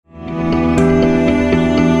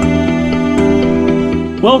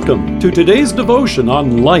Welcome to today's devotion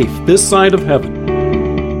on life this side of heaven.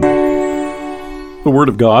 The Word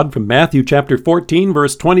of God from Matthew chapter 14,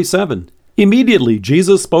 verse 27. Immediately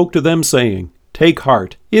Jesus spoke to them, saying, "Take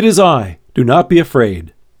heart, it is I. Do not be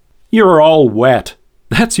afraid." You're all wet.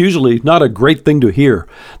 That's usually not a great thing to hear.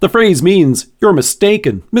 The phrase means you're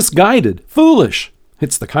mistaken, misguided, foolish.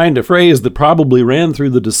 It's the kind of phrase that probably ran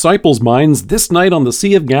through the disciples' minds this night on the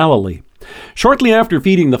Sea of Galilee. Shortly after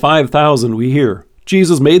feeding the 5,000, we hear,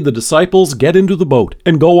 Jesus made the disciples get into the boat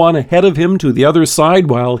and go on ahead of him to the other side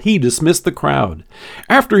while he dismissed the crowd.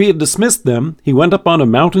 After he had dismissed them, he went up on a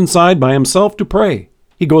mountainside by himself to pray.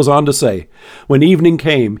 He goes on to say, when evening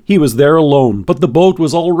came, he was there alone, but the boat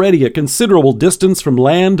was already a considerable distance from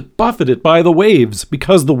land, buffeted by the waves,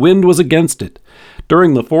 because the wind was against it.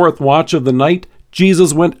 During the fourth watch of the night,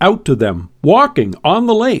 Jesus went out to them, walking on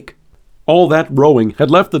the lake. All that rowing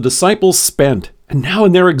had left the disciples spent, and now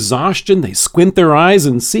in their exhaustion they squint their eyes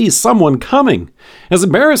and see someone coming. As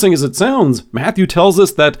embarrassing as it sounds, Matthew tells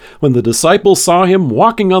us that when the disciples saw him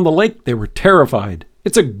walking on the lake, they were terrified.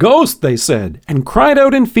 "It's a ghost," they said, and cried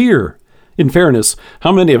out in fear. In fairness,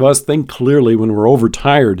 how many of us think clearly when we're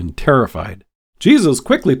overtired and terrified? Jesus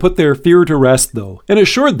quickly put their fear to rest, though, and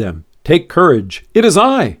assured them, "Take courage, it is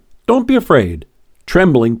I. Don't be afraid."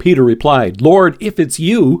 Trembling, Peter replied, "Lord, if it's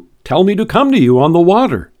you, tell me to come to you on the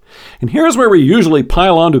water." And here's where we usually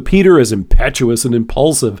pile onto Peter as impetuous and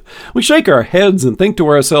impulsive. We shake our heads and think to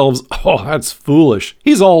ourselves, "Oh, that's foolish.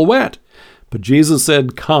 He's all wet." But Jesus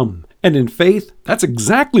said, "Come." And in faith, that's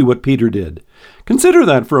exactly what Peter did. Consider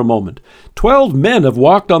that for a moment. 12 men have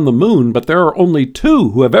walked on the moon, but there are only 2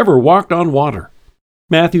 who have ever walked on water.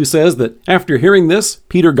 Matthew says that after hearing this,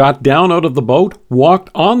 Peter got down out of the boat, walked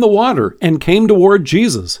on the water, and came toward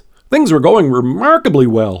Jesus. Things were going remarkably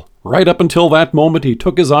well, right up until that moment he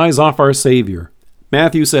took his eyes off our Savior.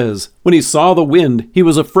 Matthew says, when he saw the wind, he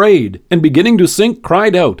was afraid, and beginning to sink,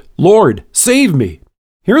 cried out, "Lord, save me."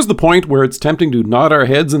 Here's the point where it's tempting to nod our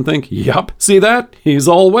heads and think, "Yup, see that? He's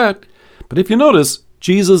all wet." But if you notice,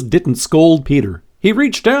 Jesus didn't scold Peter. He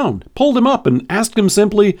reached down, pulled him up, and asked him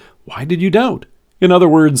simply, "Why did you doubt?" In other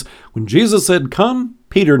words, when Jesus said, "Come,"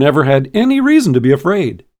 Peter never had any reason to be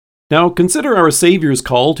afraid. Now consider our Savior's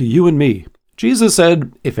call to you and me. Jesus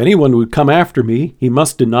said, "If anyone would come after me, he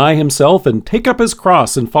must deny himself and take up his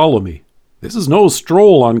cross and follow me." This is no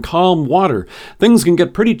stroll on calm water. Things can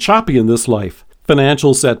get pretty choppy in this life.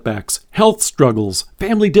 Financial setbacks, health struggles,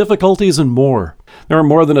 family difficulties, and more. There are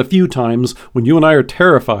more than a few times when you and I are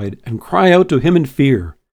terrified and cry out to him in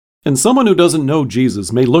fear. And someone who doesn't know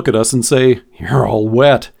Jesus may look at us and say, "You're all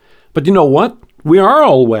wet." But you know what? We are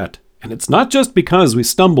all wet. And it's not just because we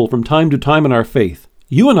stumble from time to time in our faith.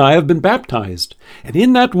 You and I have been baptized. And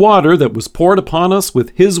in that water that was poured upon us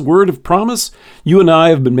with his word of promise, you and I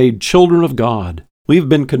have been made children of God. We've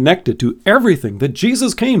been connected to everything that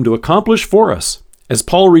Jesus came to accomplish for us. As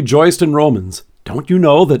Paul rejoiced in Romans, don't you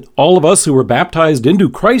know that all of us who were baptized into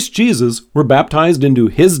Christ Jesus were baptized into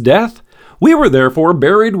his death? We were therefore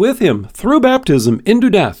buried with him through baptism into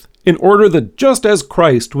death, in order that just as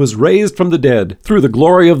Christ was raised from the dead through the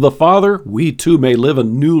glory of the Father, we too may live a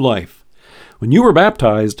new life. When you were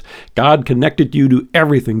baptized, God connected you to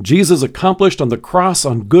everything Jesus accomplished on the cross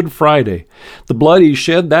on Good Friday. The blood he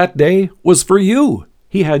shed that day was for you.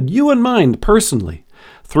 He had you in mind personally.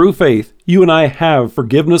 Through faith, you and I have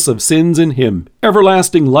forgiveness of sins in him,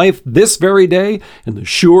 everlasting life this very day, and the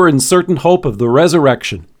sure and certain hope of the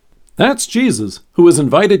resurrection. That's Jesus, who has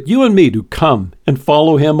invited you and me to come and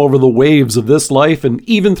follow him over the waves of this life and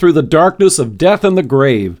even through the darkness of death and the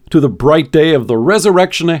grave to the bright day of the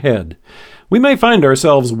resurrection ahead. We may find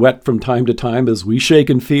ourselves wet from time to time as we shake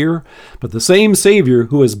in fear, but the same Savior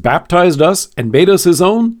who has baptized us and made us his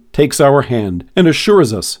own takes our hand and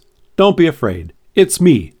assures us, "Don't be afraid. It's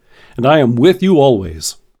me, and I am with you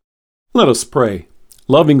always." Let us pray.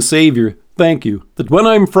 Loving Savior, thank you that when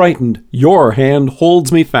I'm frightened, your hand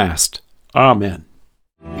holds me fast. Amen.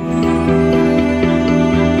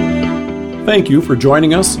 Thank you for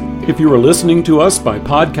joining us. If you are listening to us by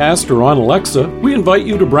podcast or on Alexa, we invite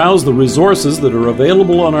you to browse the resources that are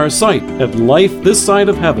available on our site at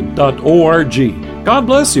lifethissideofheaven.org. God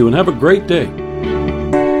bless you and have a great day.